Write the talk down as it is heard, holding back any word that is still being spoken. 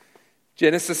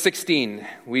Genesis 16,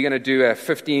 we're going to do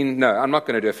I'm not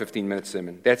going to do a 15-minute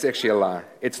sermon. That's actually a lie.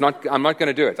 I'm not going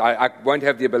to do it. I won't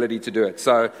have the ability to do it.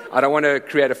 So I don't want to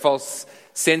create a false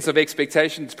sense of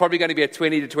expectation. It's probably going to be a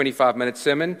 20 to 25-minute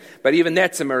sermon, but even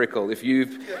that's a miracle. If you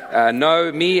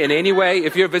know me in any way,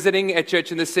 if you're visiting at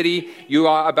church in the city, you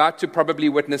are about to probably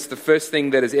witness the first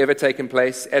thing that has ever taken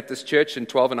place at this church in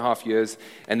 12 and a half years,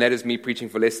 and that is me preaching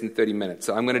for less than 30 minutes.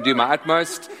 So I'm going to do my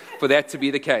utmost for that to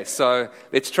be the case. So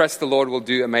let's trust the Lord will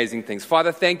do amazing things.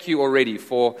 Father, thank you already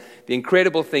for the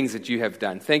incredible things that you have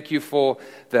done. Thank you for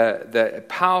the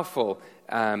powerful,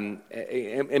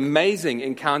 amazing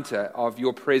encounter of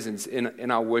your presence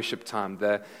in our worship time.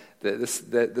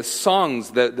 The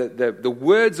songs, the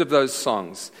words of those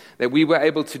songs, that we were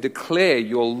able to declare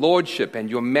your lordship and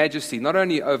your majesty, not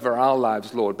only over our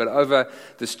lives, Lord, but over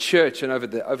this church and over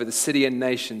the city and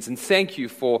nations. And thank you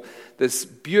for this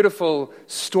beautiful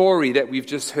story that we've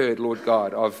just heard, Lord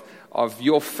God, of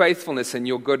your faithfulness and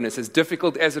your goodness, as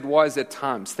difficult as it was at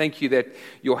times. Thank you that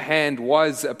your hand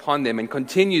was upon them and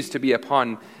continues to be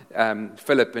upon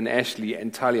Philip and Ashley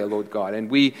and Talia, Lord God.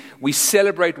 And we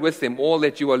celebrate with them all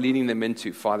that you are leading them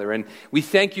into, Father. And we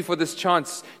thank you for this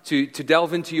chance to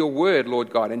delve into your word, Lord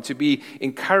God, and to be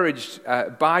encouraged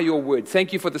by your word.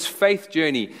 Thank you for this faith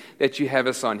journey that you have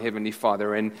us on, Heavenly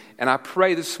Father. And I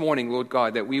pray this morning, Lord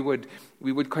God, that we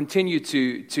would continue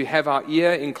to have our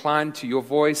ear inclined to your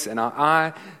voice and our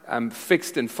eye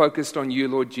fixed and focused on you,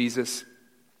 Lord Jesus.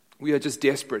 We are just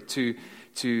desperate to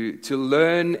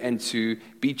learn and to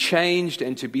be changed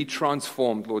and to be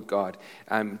transformed, Lord God,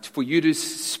 for you to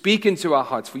speak into our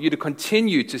hearts, for you to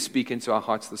continue to speak into our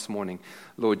hearts this morning,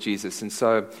 Lord Jesus. And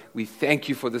so we thank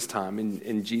you for this time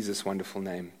in Jesus' wonderful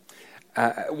name.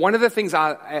 One of the things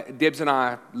Debs and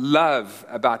I love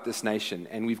about this nation,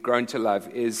 and we've grown to love,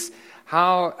 is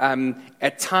how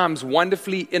at times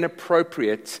wonderfully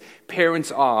inappropriate parents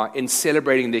are in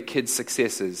celebrating their kids'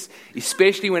 successes,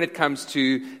 especially when it comes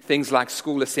to things like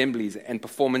school assemblies and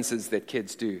performances that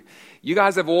kids do. You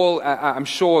guys have all, I'm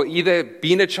sure, either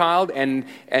been a child and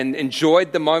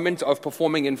enjoyed the moment of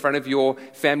performing in front of your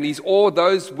families, or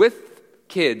those with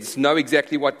kids know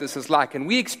exactly what this is like. And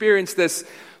we experienced this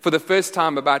for the first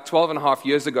time about 12 and a half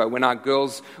years ago when our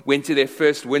girls went to their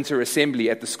first winter assembly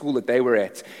at the school that they were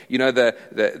at. You know,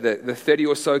 the 30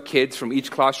 or so kids from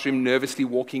each classroom nervously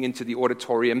walking into the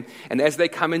auditorium. And as they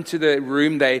come into the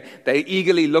room, they're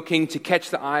eagerly looking to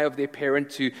catch the eye of their parent,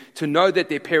 to know that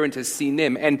their parent has seen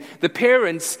them. And the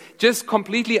parents just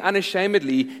completely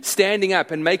unashamedly standing up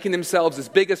and making themselves as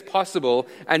big as possible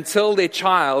until their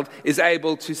child is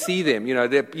able to see them. You know,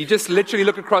 you just literally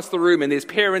look across the room and there's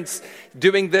parents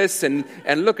doing this and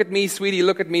look at me, sweetie,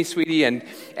 look at me, sweetie. And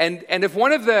if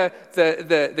one of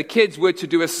the kids were to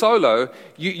do a solo,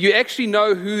 you actually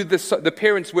know who the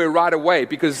parents were right away,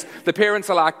 because the parents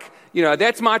are like, you know,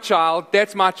 that's my child,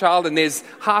 and there's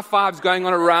high fives going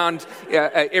on around,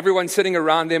 everyone sitting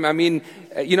around them. I mean,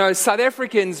 you know, South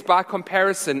Africans by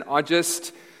comparison are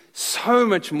just so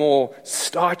much more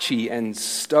starchy and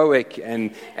stoic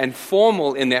and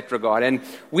formal in that regard. And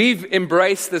we've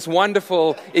embraced this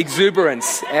wonderful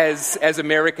exuberance as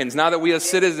Americans. Now that we are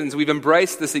citizens, we've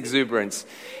embraced this exuberance.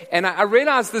 And I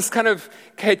realized this kind of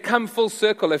had come full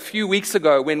circle a few weeks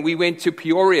ago when we went to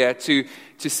Peoria to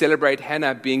celebrate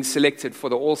Hannah being selected for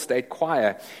the all-state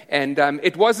choir. And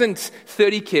it wasn't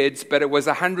 30 kids, but it was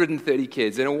 130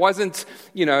 kids. And it wasn't,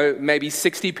 you know, maybe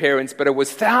 60 parents, but it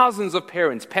was thousands of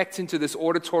parents packed into this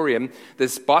auditorium,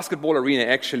 this basketball arena,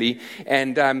 actually.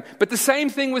 And but the same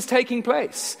thing was taking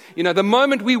place. You know, the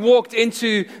moment we walked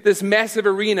into this massive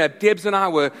arena, Debs and I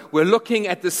were looking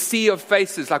at the sea of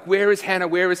faces, like, where is Hannah?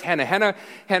 Where is Hannah?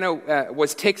 Hannah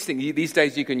was texting. These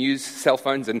days you can use cell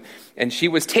phones, and she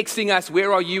was texting us,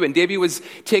 where are you? And Debbie was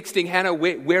texting Hannah,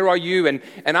 where are you? And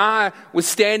I was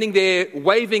standing there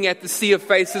waving at the sea of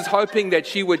faces, hoping that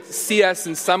she would see us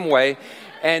in some way.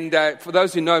 And for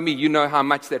those who know me, you know how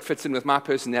much that fits in with my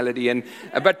personality.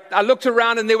 But I looked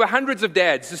around and there were hundreds of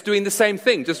dads just doing the same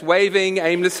thing, just waving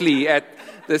aimlessly at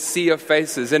the sea of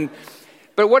faces.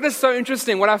 But what is so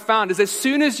interesting, what I found is, as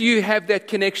soon as you have that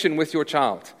connection with your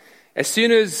child, as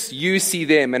soon as you see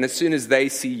them and as soon as they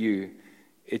see you,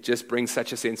 it just brings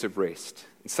such a sense of rest,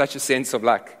 such a sense of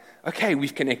like, okay,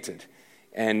 we've connected,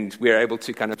 and we're able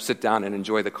to kind of sit down and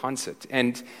enjoy the concert.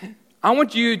 And I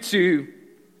want you to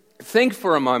think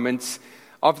for a moment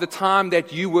of the time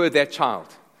that you were that child.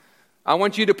 I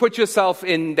want you to put yourself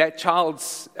in that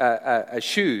child's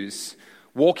shoes,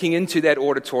 walking into that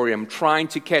auditorium, trying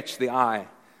to catch the eye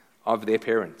of their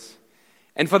parents.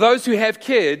 And for those who have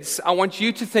kids, I want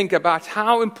you to think about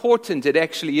how important it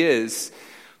actually is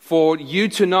for you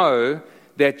to know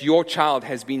that your child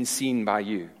has been seen by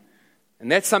you.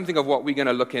 And that's something of what we're going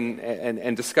to look in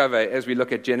and discover as we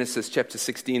look at Genesis chapter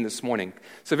 16 this morning.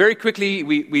 So very quickly,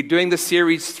 we're doing this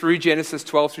series through Genesis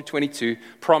 12 through 22,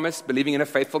 promise, believing in a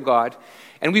faithful God.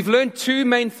 And we've learned two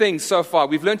main things so far.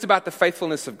 We've learned about the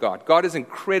faithfulness of God. God is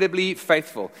incredibly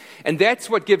faithful. And that's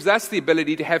what gives us the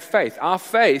ability to have faith. Our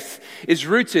faith is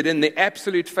rooted in the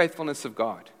absolute faithfulness of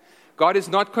God. God is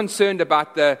not concerned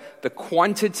about the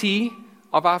quantity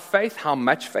of our faith, how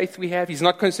much faith we have. He's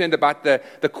not concerned about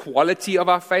the quality of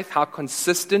our faith, how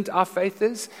consistent our faith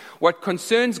is. What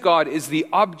concerns God is the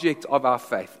object of our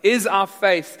faith. Is our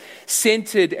faith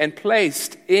centered and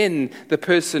placed in the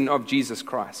person of Jesus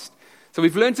Christ? So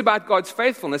we've learned about God's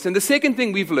faithfulness. And the second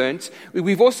thing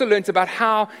we've also learned about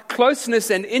how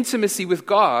closeness and intimacy with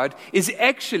God is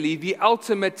actually the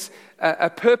ultimate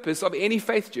purpose of any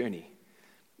faith journey.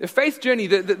 The faith journey,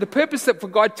 the purpose for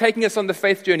God taking us on the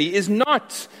faith journey is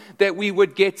not that we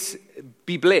would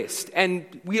be blessed.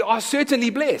 And we are certainly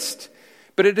blessed.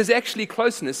 But it is actually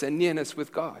closeness and nearness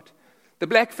with God. The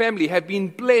Black family have been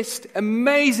blessed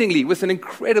amazingly with an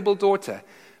incredible daughter.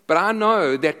 But I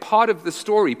know that part of the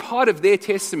story, part of their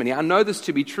testimony, I know this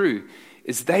to be true,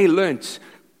 is they learnt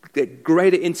that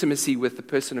greater intimacy with the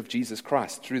person of Jesus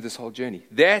Christ through this whole journey.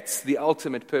 That's the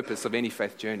ultimate purpose of any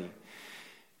faith journey.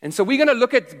 And so we're going to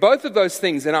look at both of those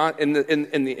things in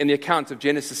the account of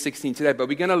Genesis 16 today, but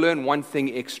we're going to learn one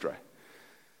thing extra.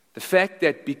 The fact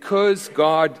that because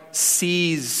God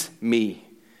sees me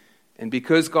and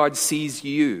because God sees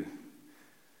you,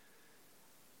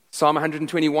 Psalm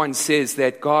 121 says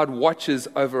that God watches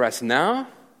over us now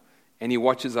and He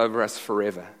watches over us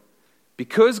forever.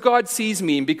 Because God sees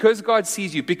me and because God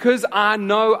sees you, because I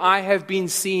know I have been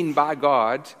seen by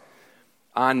God,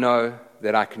 I know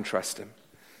that I can trust Him.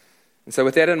 And so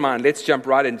with that in mind, let's jump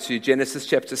right into Genesis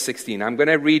chapter 16. I'm going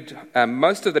to read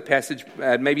most of the passage,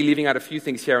 maybe leaving out a few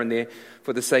things here and there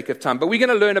for the sake of time. But we're going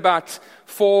to learn about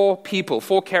four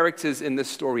characters in this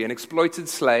story. An exploited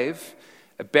slave,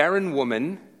 a barren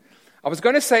woman. I was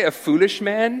going to say a foolish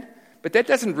man, but that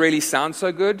doesn't really sound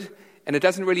so good. And it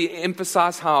doesn't really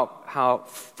emphasize how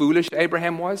foolish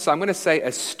Abraham was. So I'm going to say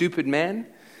a stupid man.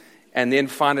 And then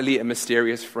finally, a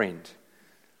mysterious friend.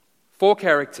 Four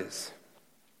characters.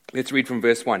 Let's read from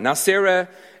verse 1. Now Sarah,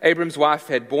 Abram's wife,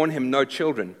 had borne him no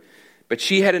children, but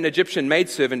she had an Egyptian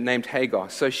maidservant named Hagar.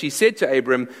 So she said to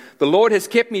Abram, "The Lord has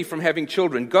kept me from having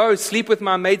children. Go, sleep with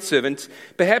my maidservant.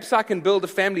 Perhaps I can build a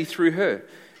family through her."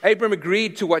 Abram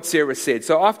agreed to what Sarah said.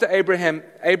 So after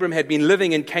Abram had been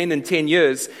living in Canaan 10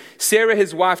 years, Sarah,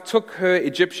 his wife, took her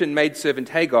Egyptian maidservant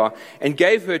Hagar and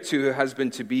gave her to her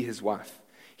husband to be his wife.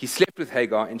 He slept with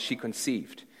Hagar and she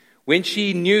conceived. When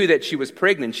she knew that she was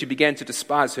pregnant, she began to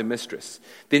despise her mistress.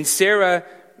 Then Sarah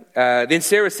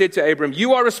said to Abram,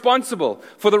 "You are responsible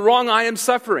for the wrong I am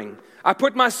suffering. I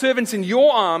put my servants in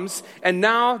your arms, and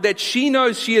now that she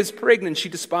knows she is pregnant, she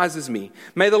despises me.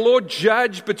 May the Lord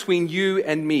judge between you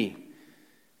and me."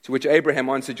 To which Abraham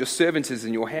answered, "Your servant is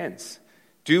in your hands.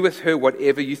 Do with her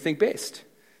whatever you think best."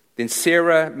 Then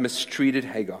Sarah mistreated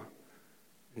Hagar,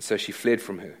 and so she fled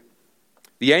from her.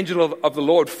 The angel of the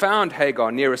Lord found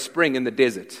Hagar near a spring in the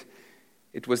desert.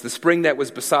 It was the spring that was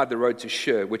beside the road to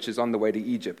Shur, which is on the way to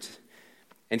Egypt.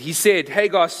 And he said,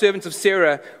 "Hagar, servant of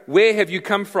Sarah, where have you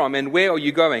come from and where are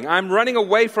you going?" "I'm running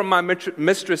away from my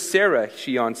mistress Sarah,"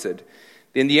 she answered.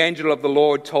 Then the angel of the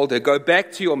Lord told her, "Go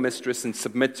back to your mistress and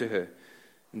submit to her."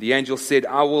 And the angel said,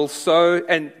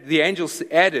 the angel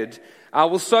added, "I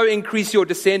will so increase your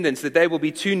descendants that they will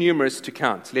be too numerous to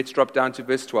count." Let's drop down to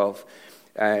verse 12.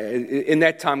 In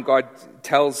that time, God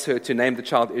tells her to name the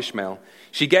child Ishmael.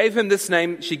 She gave this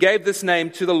name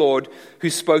to the Lord who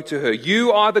spoke to her.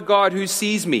 "You are the God who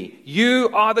sees me. You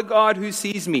are the God who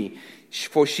sees me."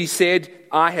 For she said,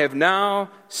 "I have now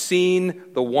seen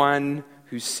the one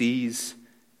who sees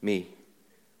me."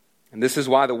 And this is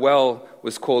why the well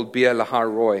was called Beer Lahai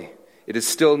Roi. It is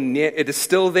still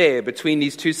there between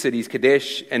these two cities,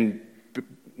 Kadesh and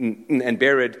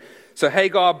Bered. So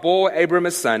Hagar bore Abram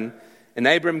a son, and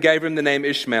Abram gave him the name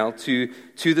Ishmael to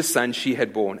the son she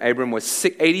had born. Abram was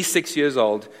 86 years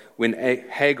old when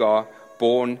Hagar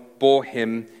bore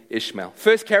him Ishmael.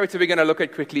 First character we're going to look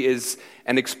at quickly is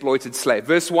an exploited slave.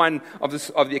 Verse 1 of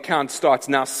the account starts,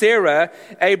 "Now Sarah,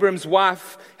 Abram's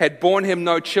wife, had borne him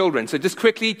no children." So just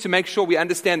quickly to make sure we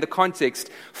understand the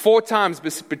context, 4 times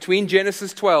between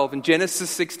Genesis 12 and Genesis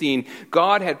 16,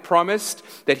 God had promised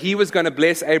that He was going to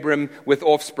bless Abram with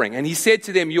offspring. And He said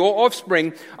to them, "Your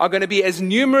offspring are going to be as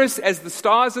numerous as the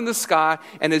stars in the sky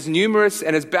and as numerous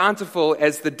and as bountiful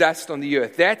as the dust on the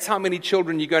earth." That's how many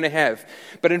children you're going to have.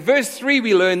 But in verse 3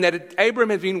 we learn that Abram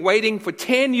had been waiting for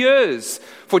 10 years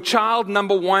for child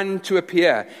number one to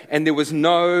appear, and there was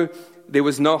no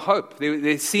hope.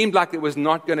 There seemed like it was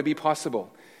not going to be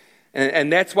possible.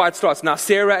 And that's why it starts. Now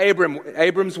Sarah,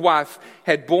 Abram's wife,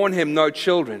 had borne him no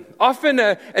children. Often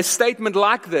a statement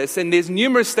like this, and there's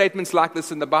numerous statements like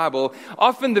this in the Bible,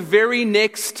 often the very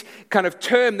next kind of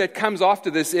term that comes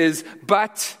after this is,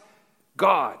 but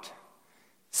God.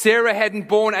 Sarah hadn't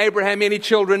borne Abraham any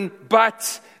children,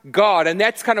 but God. And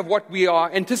that's kind of what we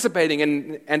are anticipating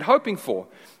and hoping for.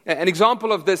 An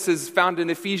example of this is found in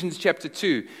Ephesians chapter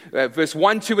 2, verse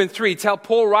 1, 2, and 3.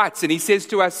 Paul writes, and he says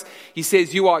to us, he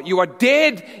says, you are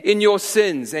dead in your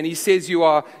sins. And he says, you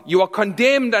are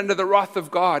condemned under the wrath of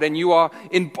God. And you are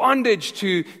in bondage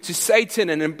to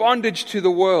Satan and in bondage to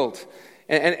the world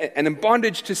and in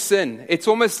bondage to sin. It's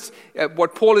almost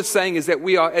what Paul is saying is that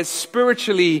we are as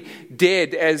spiritually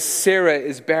dead as Sarah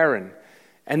is barren.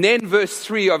 And then verse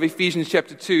 3 of Ephesians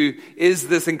chapter 2 is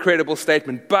this incredible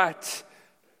statement, but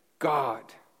God,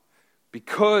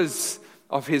 because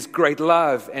of his great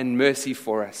love and mercy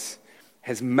for us,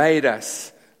 has made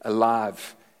us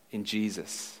alive in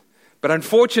Jesus. But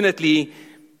unfortunately,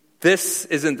 this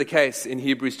isn't the case in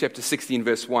Hebrews chapter 16,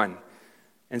 verse 1.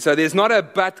 And so there's not a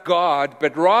but God,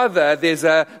 but rather there's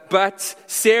a but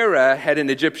Sarah had an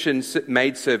Egyptian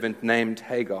maidservant named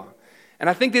Hagar. And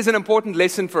I think there's an important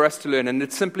lesson for us to learn, and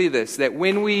it's simply this, that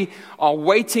when we are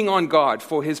waiting on God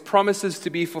for his promises to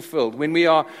be fulfilled, when we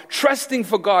are trusting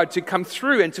for God to come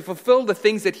through and to fulfill the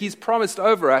things that he's promised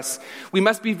over us, we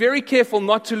must be very careful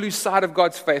not to lose sight of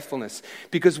God's faithfulness.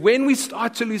 Because when we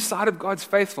start to lose sight of God's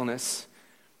faithfulness,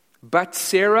 but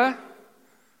Sarah,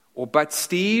 or but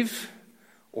Steve,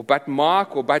 or but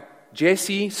Mark, or but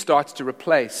Jesse starts to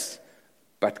replace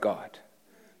but God.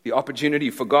 The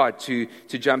opportunity for God to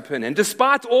jump in. And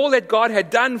despite all that God had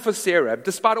done for Sarah,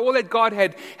 despite all that God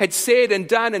had said and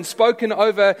done and spoken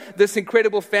over this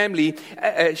incredible family,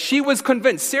 she was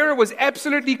convinced, Sarah was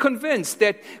absolutely convinced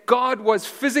that God was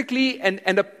physically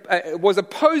and was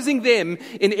opposing them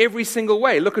in every single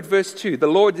way. Look at verse 2. The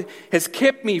Lord has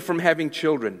kept me from having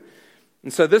children.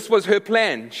 And so this was her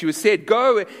plan. She was said,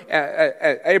 go,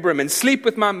 Abram, and sleep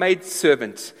with my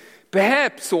maidservant.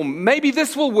 Perhaps, or maybe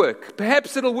this will work.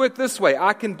 Perhaps it'll work this way.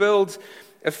 I can build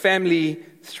a family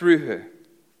through her.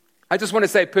 I just want to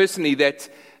say personally that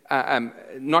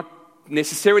not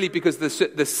necessarily because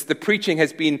the preaching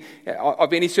has been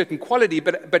of any certain quality,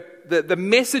 but the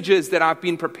messages that I've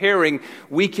been preparing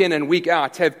week in and week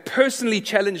out have personally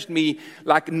challenged me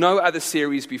like no other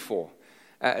series before.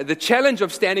 The challenge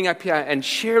of standing up here and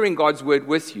sharing God's word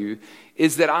with you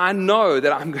is that I know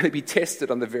that I'm going to be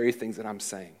tested on the very things that I'm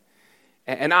saying.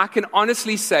 And I can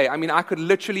honestly say, I could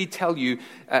literally tell you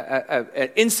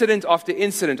incident after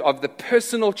incident of the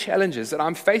personal challenges that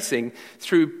I'm facing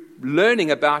through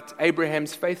learning about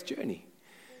Abraham's faith journey.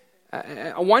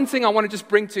 One thing I want to just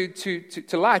bring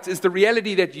to light is the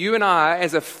reality that you and I,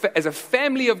 as a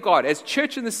family of God, as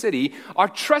church in the city, are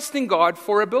trusting God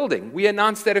for a building. We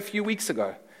announced that a few weeks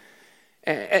ago.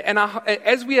 And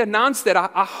as we announce that,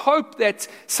 I hope that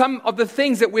some of the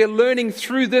things that we're learning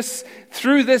through this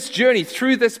journey,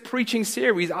 through this preaching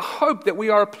series, I hope that we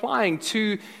are applying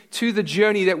to the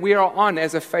journey that we are on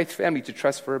as a faith family to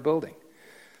trust for a building.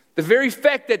 The very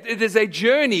fact that it is a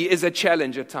journey is a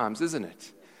challenge at times, isn't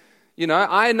it? You know,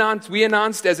 we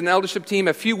announced as an eldership team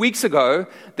a few weeks ago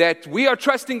that we are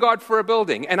trusting God for a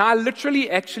building. And I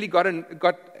literally actually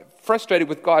got frustrated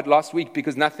with God last week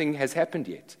because nothing has happened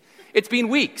yet. It's been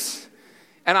weeks.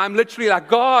 And I'm literally like,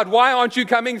 God, why aren't you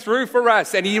coming through for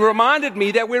us? And he reminded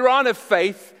me that we're on a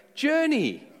faith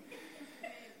journey.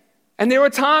 And there are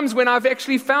times when I've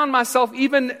actually found myself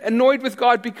even annoyed with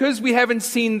God because we haven't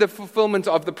seen the fulfillment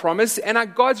of the promise. And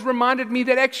God's reminded me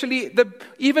that actually,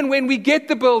 even when we get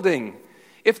the building,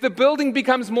 if the building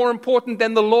becomes more important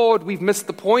than the Lord, we've missed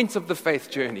the point of the faith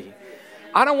journey.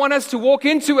 I don't want us to walk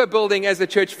into a building as a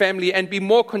church family and be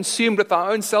more consumed with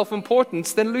our own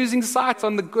self-importance than losing sight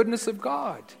on the goodness of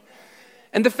God.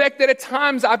 And the fact that at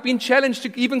times I've been challenged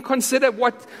to even consider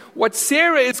what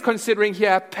Sarah is considering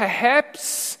here.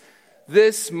 Perhaps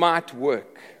this might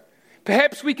work.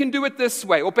 Perhaps we can do it this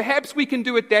way, or perhaps we can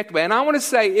do it that way. And I want to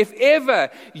say, if ever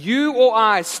you or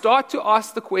I start to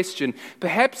ask the question,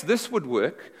 perhaps this would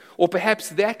work, or perhaps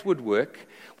that would work,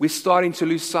 we're starting to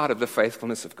lose sight of the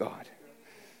faithfulness of God.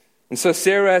 And so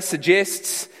Sarah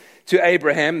suggests to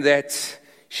Abraham that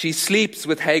she sleeps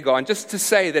with Hagar. And just to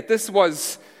say that this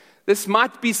was This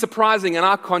might be surprising in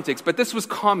our context, but this was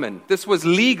common. This was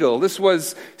legal. This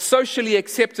was socially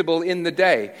acceptable in the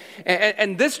day.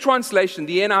 And this translation,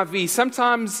 the NIV,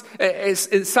 sometimes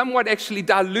is somewhat actually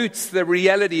dilutes the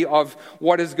reality of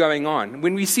what is going on.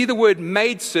 When we see the word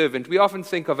maidservant, we often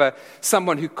think of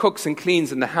someone who cooks and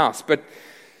cleans in the house. But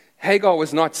Hagar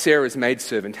was not Sarah's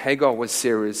maidservant. Hagar was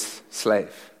Sarah's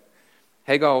slave.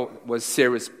 Hagar was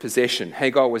Sarah's possession.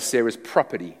 Hagar was Sarah's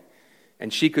property.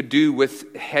 And she could do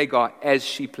with Hagar as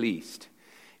she pleased.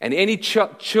 And any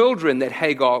children that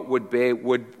Hagar would bear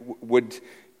would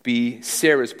be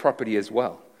Sarah's property as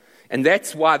well. And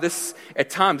that's why this,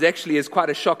 at times, actually is quite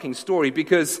a shocking story,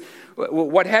 because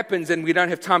what happens, and we don't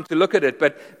have time to look at it,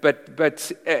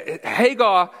 but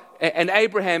Hagar and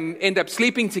Abraham end up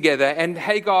sleeping together, and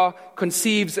Hagar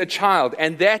conceives a child.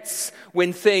 And that's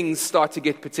when things start to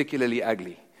get particularly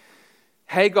ugly.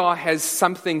 Hagar has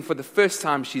something for the first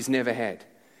time she's never had.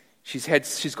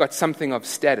 She's got something of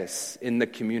status in the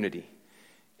community.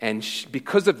 And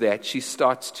because of that, she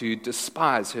starts to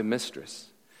despise her mistress.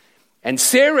 And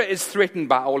Sarah is threatened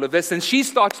by all of this, and she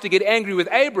starts to get angry with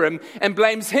Abram and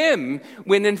blames him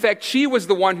when in fact she was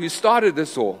the one who started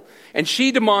this all. And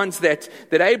she demands that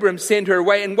Abram send her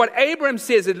away. And what Abram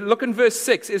says, look in verse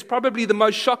 6, is probably the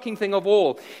most shocking thing of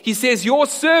all. He says, your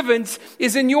servant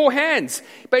is in your hands.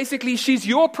 Basically, she's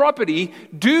your property.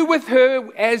 Do with her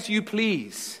as you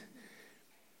please.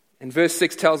 And verse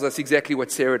 6 tells us exactly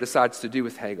what Sarah decides to do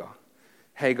with Hagar.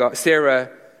 Sarah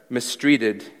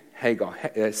mistreated Hagar.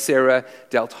 Sarah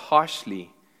dealt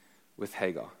harshly with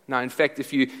Hagar. Now, in fact,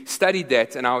 if you studied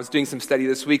that, and I was doing some study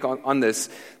this week on this,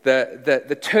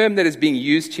 the term that is being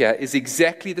used here is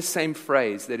exactly the same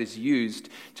phrase that is used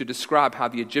to describe how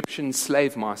the Egyptian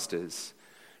slave masters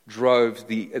drove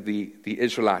the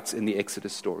Israelites in the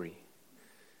Exodus story.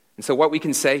 And so what we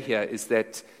can say here is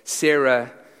that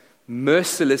Sarah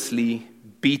mercilessly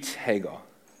beat Hagar.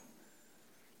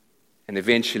 And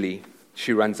eventually,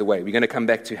 she runs away. We're going to come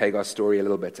back to Hagar's story a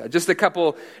little bit. Just a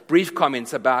couple brief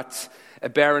comments about the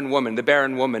barren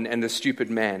woman and the stupid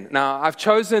man. Now, I've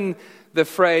chosen the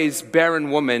phrase barren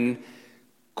woman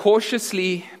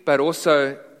cautiously, but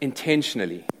also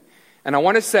intentionally. And I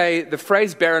want to say the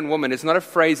phrase barren woman is not a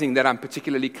phrasing that I'm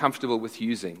particularly comfortable with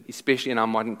using, especially in our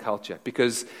modern culture,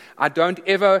 because I don't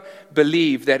ever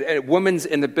believe that a woman's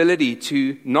inability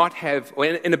to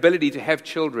have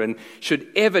children should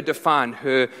ever define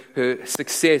her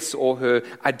success or her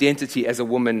identity as a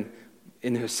woman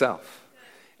in herself.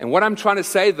 And what I'm trying to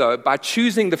say, though, by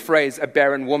choosing the phrase a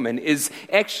barren woman, is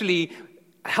actually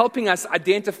helping us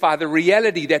identify the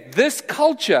reality that this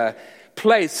culture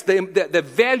placed, the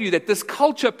value that this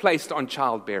culture placed on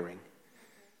childbearing.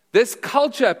 This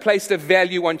culture placed a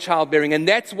value on childbearing, and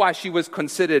that's why she was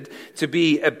considered to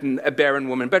be a barren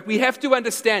woman. But we have to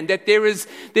understand that there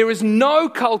is no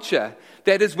culture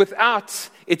that is without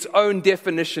its own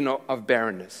definition of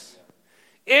barrenness.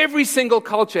 Every single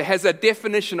culture has a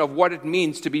definition of what it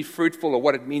means to be fruitful or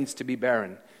what it means to be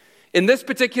barren. In this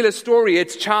particular story,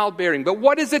 it's childbearing. But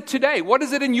what is it today? What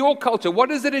is it in your culture?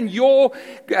 What is it in your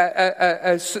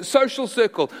social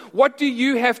circle? What do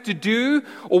you have to do?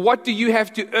 Or what do you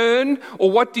have to earn? Or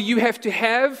what do you have to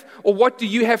have? Or what do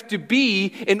you have to be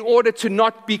in order to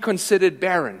not be considered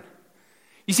barren?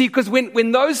 You see, because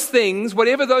when those things,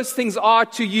 whatever those things are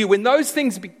to you, when those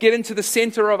things get into the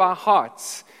center of our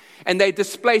hearts, and they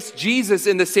displace Jesus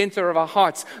in the center of our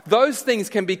hearts, those things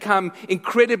can become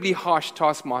incredibly harsh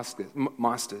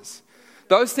taskmasters.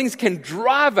 Those things can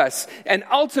drive us and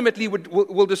ultimately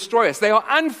will destroy us. They are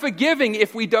unforgiving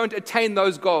if we don't attain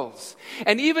those goals.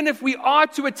 And even if we are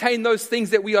to attain those things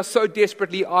that we are so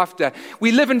desperately after,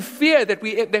 we live in fear that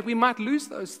we might lose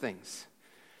those things.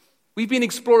 We've been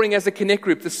exploring as a Connect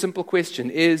group this simple question: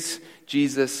 is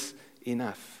Jesus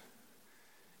enough?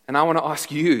 And I want to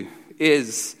ask you,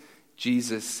 is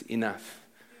Jesus enough?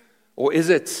 Or is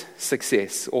it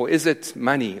success? Or is it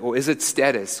money? Or is it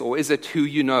status? Or is it who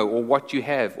you know? Or what you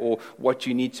have? Or what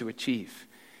you need to achieve?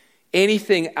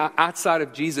 Anything outside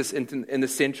of Jesus in the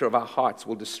center of our hearts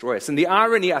will destroy us. And the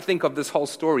irony, I think, of this whole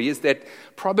story is that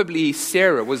probably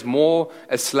Sarah was more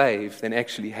a slave than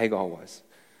actually Hagar was.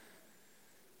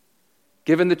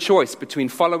 Given the choice between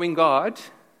following God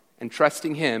and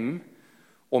trusting Him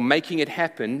or making it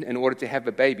happen in order to have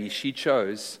a baby, she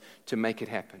chose to make it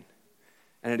happen.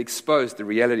 And it exposed the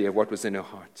reality of what was in her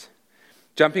heart.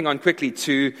 Jumping on quickly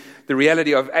to the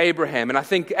reality of Abraham. And I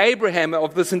think Abraham,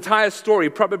 of this entire story,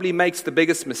 probably makes the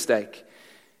biggest mistake.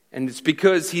 And it's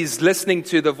because he's listening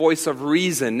to the voice of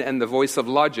reason and the voice of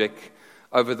logic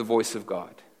over the voice of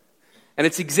God. And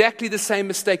it's exactly the same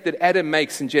mistake that Adam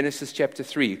makes in Genesis chapter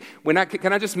 3.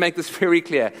 Can I just make this very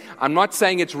clear? I'm not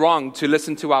saying it's wrong to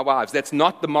listen to our wives. That's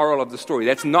not the moral of the story.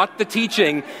 That's not the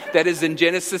teaching that is in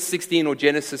Genesis 16 or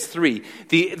Genesis 3.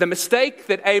 The mistake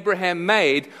that Abraham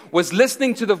made was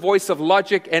listening to the voice of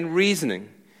logic and reasoning.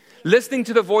 Listening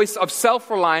to the voice of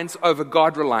self-reliance over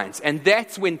God-reliance. And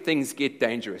that's when things get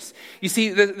dangerous. You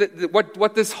see,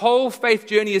 what this whole faith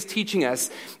journey is teaching us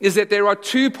is that there are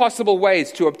two possible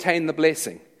ways to obtain the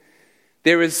blessing.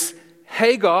 There is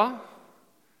Hagar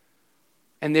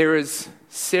and there is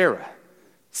Sarah.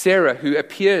 Sarah, who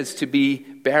appears to be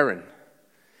barren.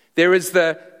 There is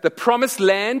the promised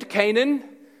land, Canaan,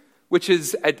 which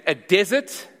is a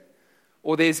desert,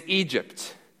 or there's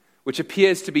Egypt, which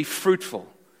appears to be fruitful.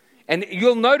 And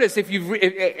you'll notice, as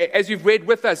you've read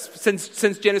with us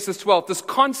since Genesis 12, this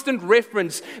constant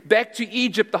reference back to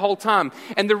Egypt the whole time.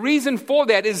 And the reason for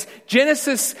that is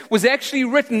Genesis was actually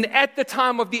written at the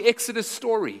time of the Exodus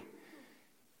story.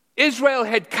 Israel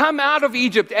had come out of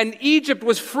Egypt, and Egypt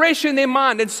was fresh in their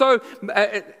mind. And so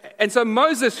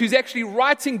Moses, who's actually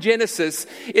writing Genesis,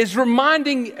 is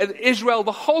reminding Israel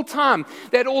the whole time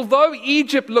that although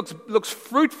Egypt looks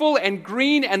fruitful and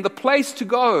green and the place to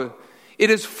go, it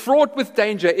is fraught with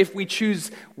danger if we choose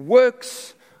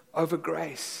works over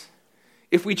grace.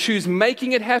 If we choose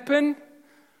making it happen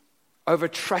over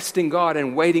trusting God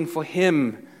and waiting for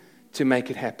Him to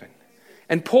make it happen.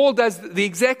 And Paul does the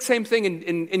exact same thing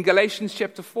in Galatians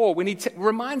chapter 4 when he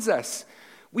reminds us,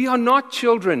 we are not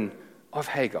children of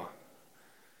Hagar.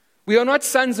 We are not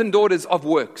sons and daughters of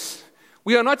works.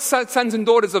 We are not sons and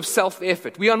daughters of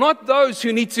self-effort. We are not those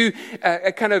who need to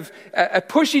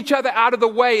push each other out of the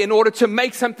way in order to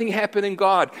make something happen in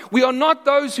God. We are not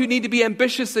those who need to be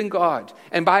ambitious in God.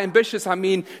 And by ambitious, I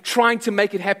mean trying to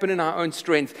make it happen in our own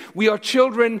strength. We are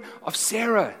children of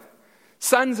Sarah,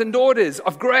 sons and daughters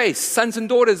of grace, sons and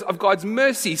daughters of God's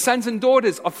mercy, sons and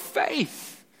daughters of faith.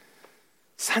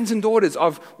 Sons and daughters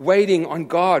of waiting on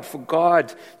God for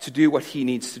God to do what He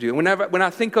needs to do. And when I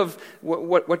think of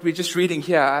what we're just reading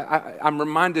here, I'm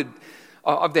reminded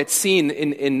of that scene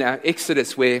in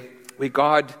Exodus where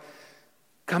God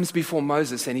comes before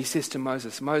Moses and He says to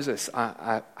Moses, Moses,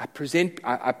 I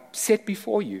set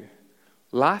before you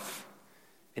life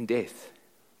and death.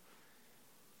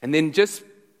 And then just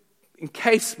in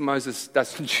case Moses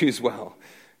doesn't choose well,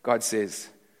 God says,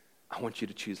 I want you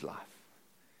to choose life.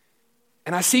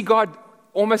 And I see God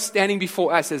almost standing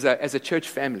before us as a church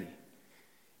family.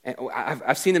 And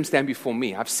I've seen Him stand before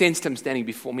me. I've sensed Him standing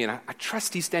before me. And I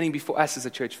trust He's standing before us as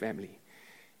a church family.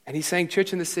 And He's saying,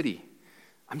 church in the city,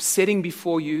 I'm setting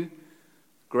before you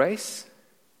grace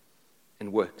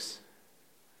and works.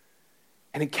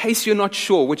 And in case you're not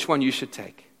sure which one you should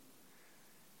take,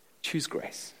 choose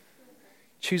grace.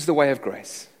 Choose the way of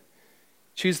grace.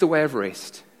 Choose the way of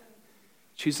rest.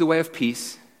 Choose the way of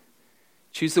peace.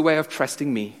 Choose the way of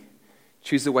trusting me.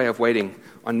 Choose the way of waiting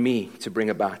on me to bring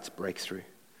about breakthrough.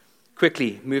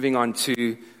 Quickly, moving on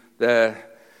to the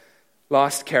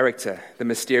last character, the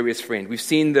mysterious friend. We've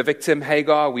seen the victim,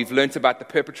 Hagar. We've learnt about the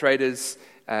perpetrators,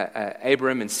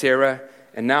 Abram and Sarah.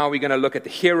 And now we're going to look at the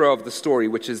hero of the story,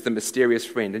 which is the mysterious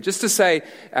friend. And just to say,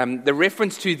 the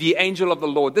reference to the angel of the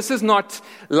Lord, this is not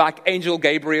like Angel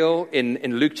Gabriel in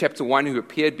Luke chapter 1 who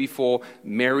appeared before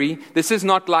Mary. This is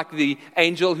not like the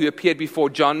angel who appeared before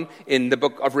John in the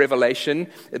book of Revelation.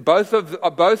 Both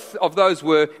of those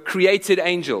were created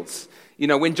angels. You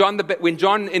know, when John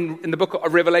in the book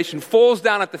of Revelation falls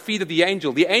down at the feet of the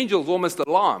angel's almost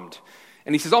alarmed.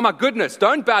 And he says, oh my goodness,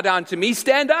 don't bow down to me,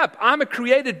 stand up. I'm a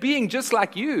created being just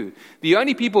like you. The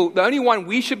only one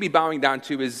we should be bowing down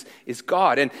to is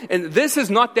God. And this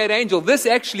is not that angel. This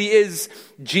actually is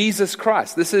Jesus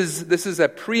Christ. This is a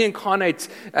pre-incarnate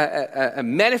a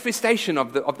manifestation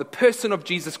of the person of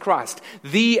Jesus Christ,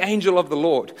 the angel of the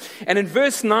Lord. And in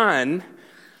verse 9,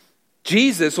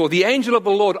 Jesus, or the angel of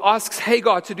the Lord, asks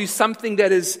Hagar to do something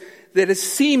that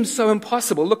seems so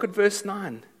impossible. Look at verse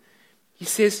 9. He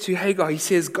says to Hagar,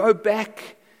 go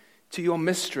back to your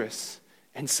mistress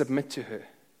and submit to her.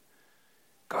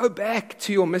 Go back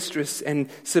to your mistress and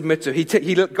submit to her.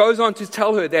 He goes on to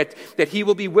tell her that he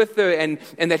will be with her and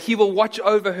that he will watch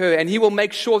over her and he will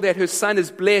make sure that her son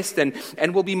is blessed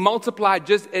and will be multiplied,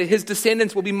 his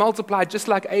descendants will be multiplied just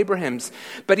like Abraham's.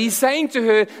 But he's saying to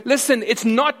her, listen, it's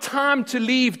not time to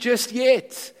leave just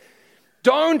yet.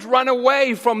 Don't run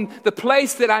away from the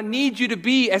place that I need you to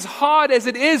be, as hard as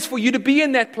it is for you to be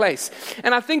in that place.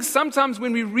 And I think sometimes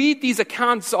when we read these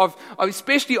accounts of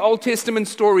especially Old Testament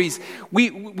stories,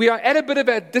 we are at a bit of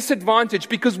a disadvantage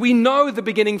because we know the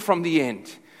beginning from the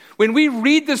end. When we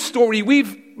read this story,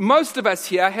 most of us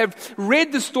here have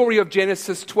read the story of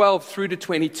Genesis 12 through to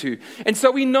 22. And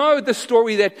so we know the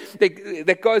story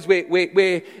that goes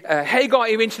where Hagar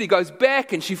eventually goes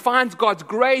back and she finds God's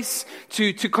grace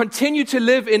to continue to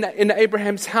live in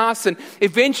Abraham's house. And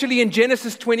eventually in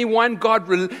Genesis 21, God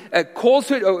calls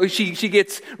her, or she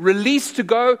gets released to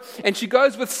go, and she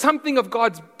goes with something of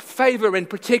God's favor and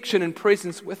protection and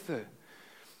presence with her.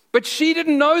 But she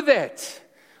didn't know that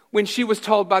when she was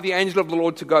told by the angel of the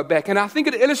Lord to go back. And I think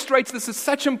it illustrates this as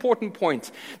such an important point.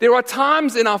 There are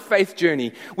times in our faith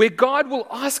journey where God will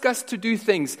ask us to do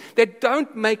things that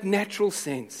don't make natural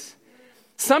sense.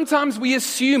 Sometimes we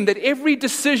assume that every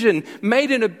decision made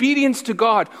in obedience to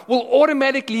God will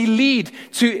automatically lead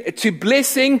to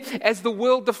blessing as the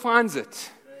world defines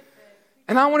it.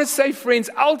 And I want to say, friends,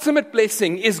 ultimate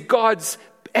blessing is God's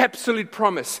absolute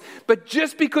promise. But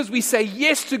just because we say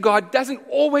yes to God doesn't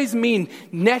always mean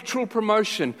natural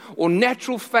promotion or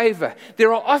natural favor.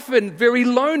 There are often very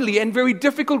lonely and very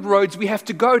difficult roads we have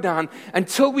to go down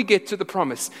until we get to the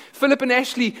promise. Philip and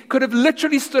Ashley could have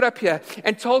literally stood up here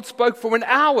and spoke for an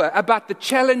hour about the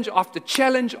challenge after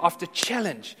challenge after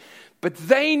challenge. But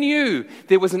they knew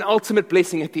there was an ultimate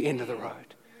blessing at the end of the road.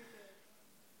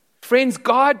 Friends,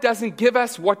 God doesn't give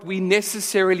us what we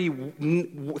necessarily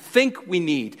think we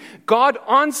need. God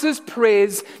answers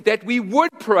prayers that we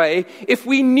would pray if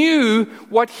we knew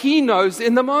what He knows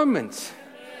in the moment.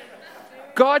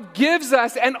 God gives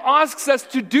us and asks us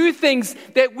to do things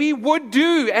that we would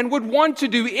do and would want to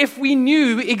do if we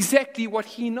knew exactly what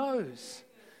He knows.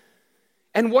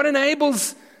 And what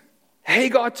enables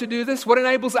Hagar to do this? What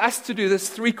enables us to do this?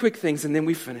 3 quick things, and then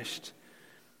we're finished.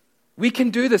 We can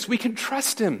do this. We can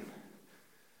trust Him.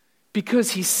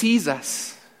 Because He sees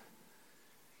us.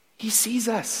 He sees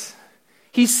us.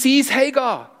 He sees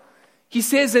Hagar. He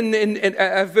says in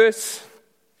a verse,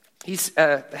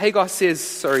 Hagar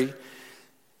says,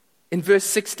 in verse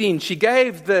 16, she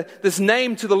gave this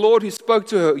name to the Lord who spoke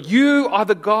to her. You are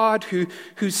the God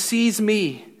who sees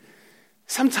me.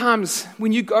 Sometimes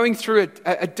when you're going through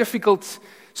a difficult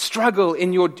struggle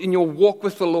in your walk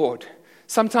with the Lord,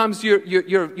 sometimes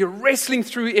you're wrestling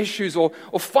through issues or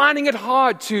finding it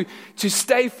hard to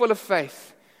stay full of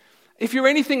faith. If you're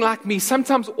anything like me,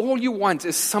 sometimes all you want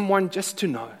is someone just to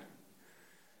know.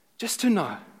 Just to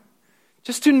know.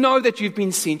 Just to know that you've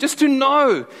been seen. Just to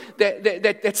know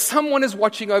that someone is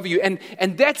watching over you.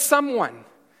 And that someone,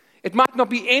 it might not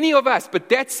be any of us, but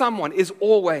that someone is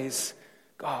always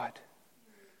God.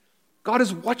 God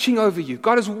is watching over you.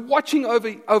 God is watching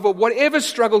over whatever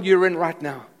struggle you're in right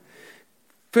now.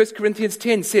 1 Corinthians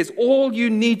 10 says, all you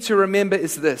need to remember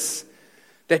is this,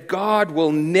 that God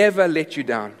will never let you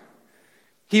down.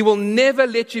 He will never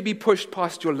let you be pushed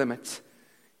past your limits.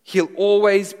 He'll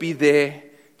always be there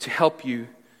to help you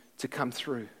to come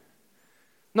through.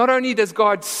 Not only does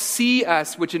God see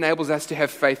us, which enables us to have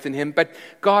faith in Him, but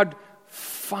God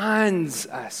finds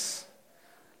us.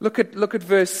 Look at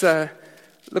verse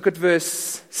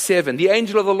 7. The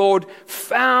angel of the Lord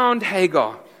found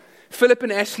Hagar. Philip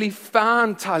and Ashley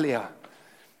found Talia.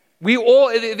 There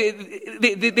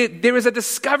is a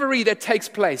discovery that takes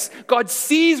place. God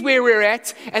sees where we're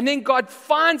at, and then God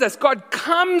finds us. God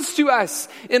comes to us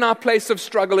in our place of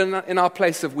struggle, in our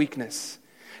place of weakness.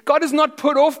 God is not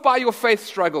put off by your faith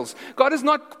struggles. God is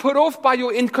not put off by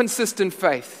your inconsistent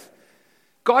faith.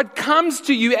 God comes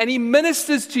to you and He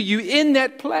ministers to you in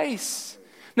that place.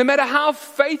 No matter how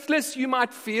faithless you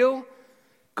might feel,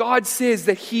 God says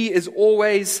that He is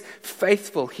always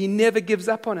faithful. He never gives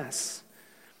up on us.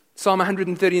 Psalm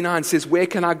 139 says, where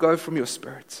can I go from your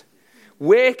spirit?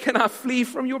 Where can I flee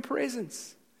from your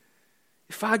presence?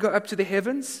 If I go up to the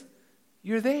heavens,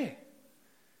 you're there.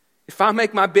 If I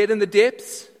make my bed in the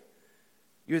depths,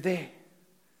 you're there.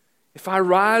 If I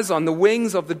rise on the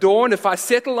wings of the dawn, if I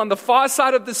settle on the far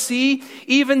side of the sea,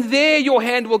 even there your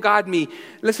hand will guide me.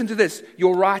 Listen to this,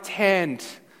 your right hand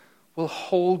will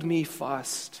hold me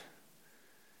fast.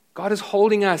 God is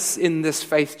holding us in this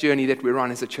faith journey that we're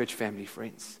on as a church family,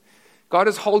 friends. God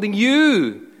is holding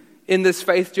you in this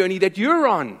faith journey that you're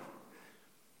on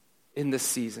in this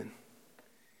season.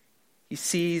 He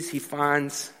sees, He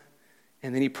finds,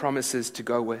 and then He promises to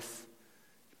go with.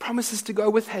 He promises to go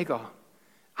with Hagar.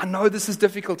 I know this is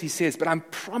difficult, He says, but I'm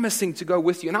promising to go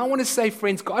with you. And I want to say,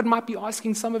 friends, God might be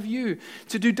asking some of you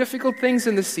to do difficult things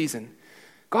in this season.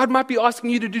 God might be asking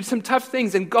you to do some tough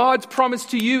things, and God's promise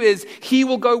to you is He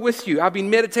will go with you. I've been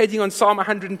meditating on Psalm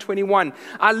 121.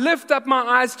 I lift up my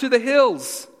eyes to the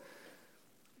hills.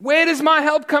 Where does my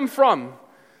help come from?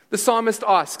 The psalmist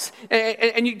asks,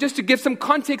 just to give some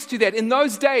context to that, in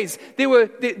those days there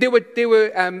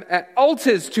were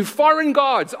altars to foreign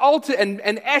gods,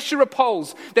 and Asherah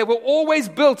poles that were always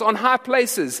built on high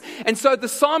places. And so the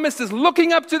psalmist is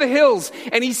looking up to the hills,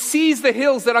 and he sees the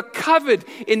hills that are covered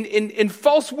in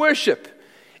false worship.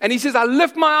 And he says, I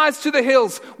lift my eyes to the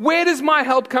hills. Where does my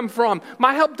help come from?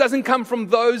 My help doesn't come from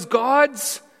those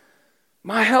gods.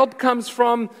 My help comes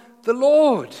from the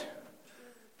Lord,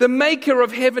 the maker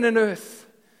of heaven and earth.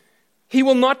 He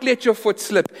will not let your foot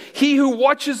slip. He who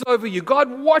watches over you, God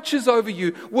watches over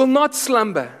you, will not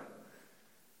slumber.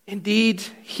 Indeed,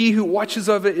 he who watches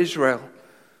over Israel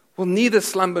will neither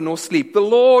slumber nor sleep. The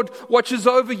Lord watches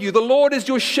over you. The Lord is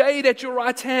your shade at your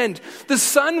right hand. The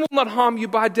sun will not harm you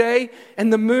by day,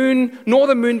 and the moon, nor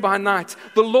the moon by night.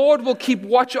 The Lord will keep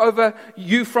watch over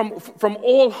you from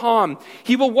all harm.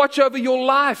 He will watch over your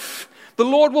life. The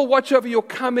Lord will watch over your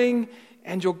coming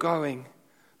and your going,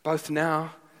 both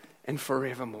now and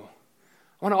forevermore.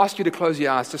 I want to ask you to close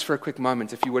your eyes just for a quick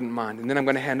moment, if you wouldn't mind, and then I'm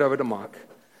going to hand over to Mark.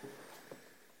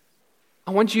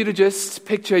 I want you to just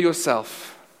picture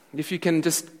yourself. If you can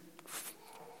just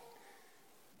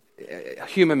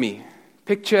humor me.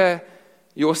 Picture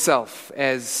yourself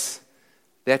as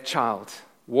that child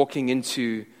walking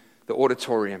into the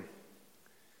auditorium,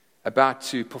 about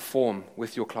to perform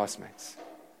with your classmates.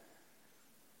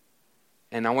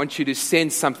 And I want you to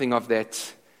sense something of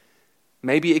that,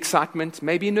 maybe excitement,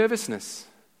 maybe nervousness,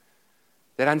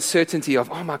 that uncertainty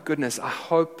of, oh my goodness, I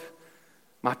hope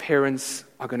my parents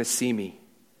are going to see me.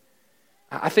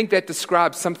 I think that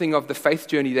describes something of the faith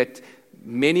journey that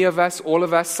many of us, all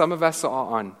of us, some of us are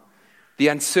on. The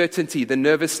uncertainty, the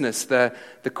nervousness, the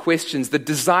questions, the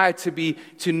desire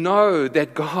to know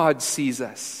that God sees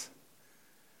us.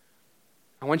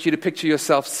 I want you to picture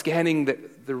yourself scanning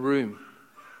the room,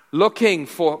 looking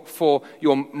for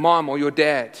your mom or your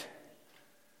dad.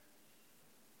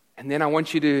 And then I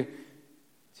want you to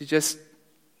just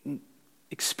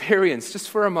experience, just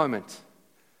for a moment,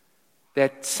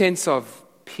 that sense of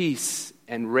peace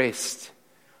and rest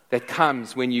that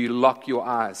comes when you lock your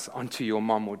eyes onto your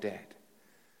mom or dad.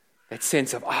 That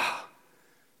sense of,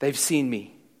 they've seen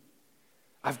me.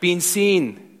 I've been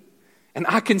seen, and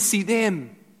I can see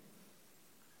them.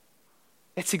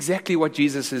 That's exactly what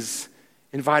Jesus is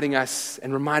inviting us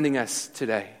and reminding us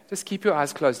today. Just keep your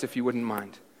eyes closed if you wouldn't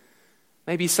mind.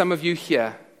 Maybe some of you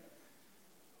here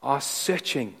are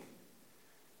searching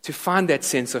to find that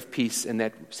sense of peace and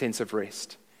that sense of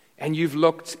rest. And you've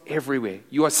looked everywhere.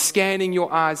 You are scanning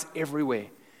your eyes everywhere.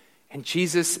 And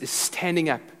Jesus is standing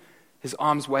up, his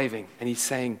arms waving, and he's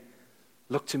saying,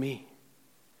 look to me.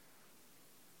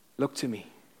 Look to me.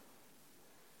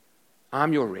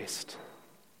 I'm your rest.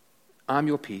 I'm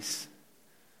your peace.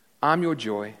 I'm your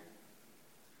joy.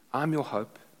 I'm your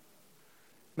hope.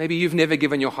 Maybe you've never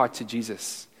given your heart to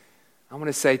Jesus. I want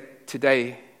to say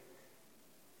today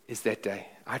is that day.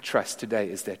 I trust today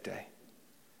is that day.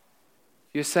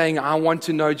 You're saying, I want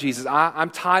to know Jesus. I'm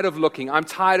tired of looking. I'm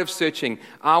tired of searching.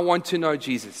 I want to know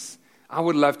Jesus. I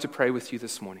would love to pray with you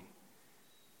this morning.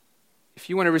 If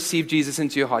you want to receive Jesus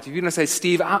into your heart, if you're going to say,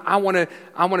 Steve, I want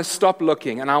to stop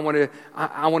looking, and I want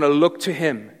to look to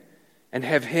him and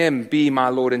have him be my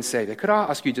Lord and Savior. Could I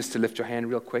ask you just to lift your hand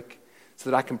real quick so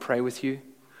that I can pray with you?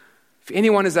 If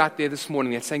anyone is out there this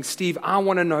morning that's saying, Steve, I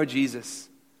want to know Jesus,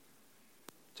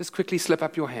 just quickly slip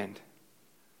up your hand.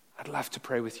 I'd love to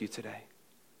pray with you today.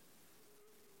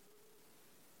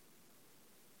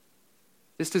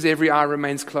 Just as every eye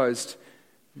remains closed,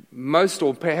 most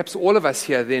or perhaps all of us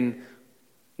here then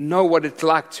know what it's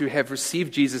like to have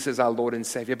received Jesus as our Lord and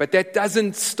Savior. But that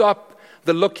doesn't stop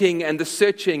the looking and the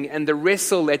searching and the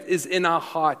wrestle that is in our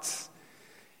hearts.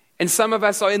 And some of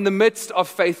us are in the midst of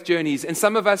faith journeys, and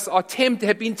some of us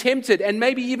have been tempted and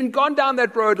maybe even gone down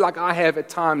that road like I have at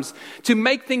times to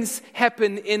make things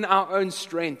happen in our own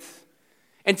strength.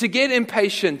 And to get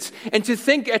impatient and to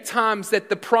think at times that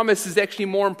the promise is actually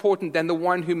more important than the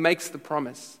one who makes the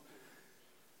promise.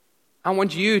 I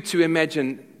want you to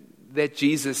imagine that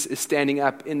Jesus is standing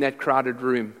up in that crowded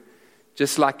room,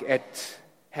 just like at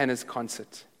Hannah's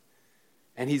concert.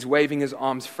 And he's waving his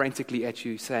arms frantically at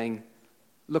you, saying,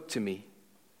 look to me.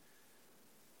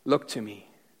 Look to me.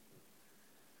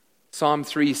 Psalm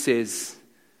 3 says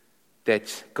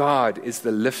that God is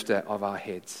the lifter of our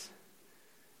heads.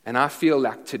 And I feel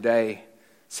like today,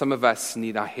 some of us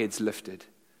need our heads lifted.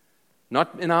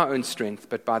 Not in our own strength,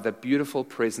 but by the beautiful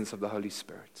presence of the Holy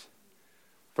Spirit.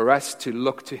 For us to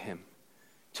look to him,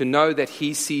 to know that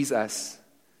he sees us.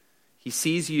 He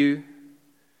sees you.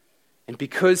 And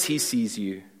because he sees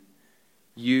you,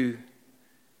 you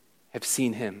have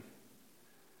seen him.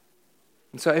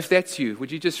 And so if that's you,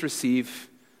 would you just receive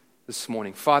this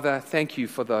morning? Father, thank you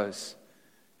for those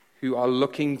who are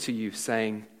looking to you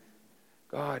saying,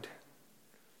 God,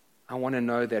 I want to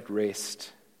know that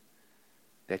rest,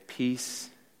 that peace,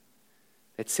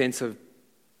 that sense of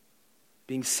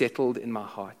being settled in my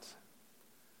heart.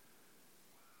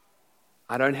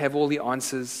 I don't have all the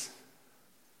answers.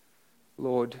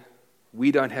 Lord,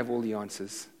 we don't have all the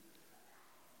answers,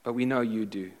 but we know you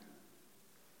do.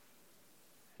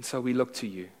 And so we look to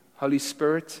you. Holy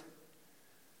Spirit,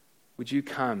 would you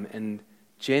come and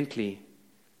gently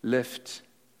lift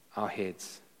our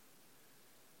heads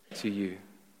to you?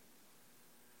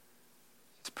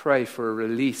 Let's pray for a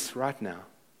release right now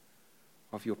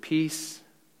of your peace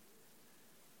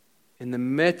in the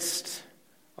midst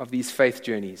of these faith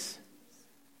journeys.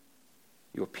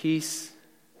 Your peace,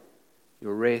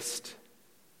 your rest,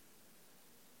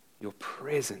 your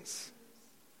presence.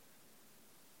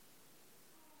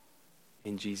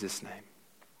 In Jesus' name.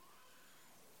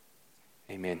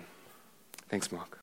 Amen. Thanks, Mark.